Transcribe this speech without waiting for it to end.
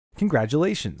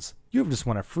Congratulations, you have just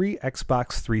won a free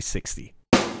Xbox 360.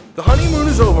 The honeymoon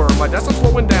is over, my desktop's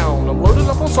slowing down. I'm loaded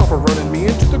up on software running me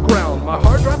into the ground. My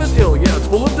hard drive is ill, yeah, it's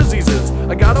full of diseases.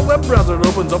 I got a web browser that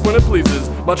opens up when it pleases.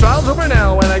 My trial's over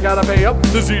now and I gotta pay up.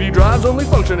 The CD drive's only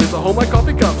function is to hold my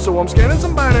coffee cup. So I'm scanning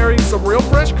some binaries, some real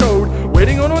fresh code,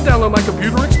 waiting on a download, my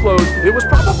computer explodes. It was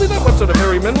probably that website of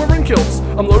hairy men wearing kilts.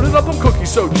 I'm loaded up on cookies,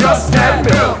 so just add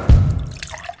milk.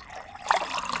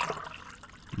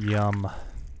 Yum.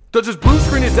 Does this blue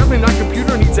screen is definitely not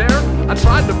computer needs air? I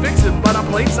tried to fix it, but I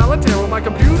played solitaire when my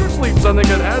computer sleeps. I think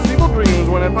it has evil dreams.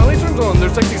 When it finally turns on,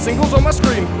 there's sexy singles on my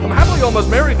screen. I'm happily almost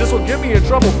married, this will get me in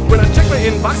trouble. When I check my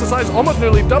inbox, the size almost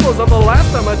nearly doubles of the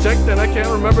last time I checked, and I can't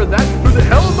remember that. Who the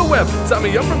hell is the web? Set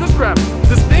me up for this crap.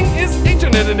 This thing is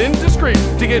ancient and indiscreet.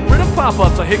 To get rid of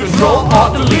pop-ups, I hit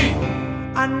Control-Alt-Delete.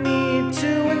 I need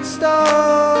to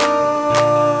install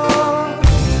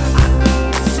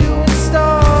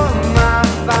my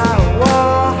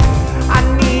firewall. I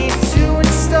need to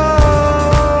install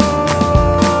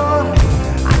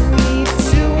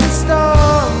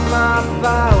my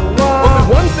firewall. Only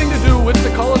one thing to do, it's to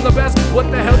call in the best.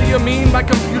 What the hell do you mean? My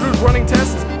computer's running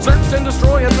tests. Search and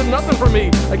destroy has been nothing for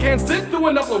me. I can't sit through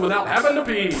an upload without having to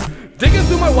pee. Digging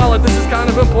through my wallet, this is kind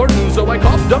of important. So I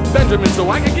called Duck Benjamin so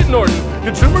I can get Norton.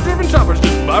 Consumer-driven shoppers,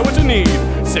 just buy what you need.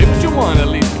 Say what you want, at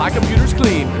least my computer's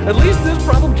clean. At least this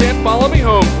problem can't follow me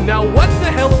home. Now what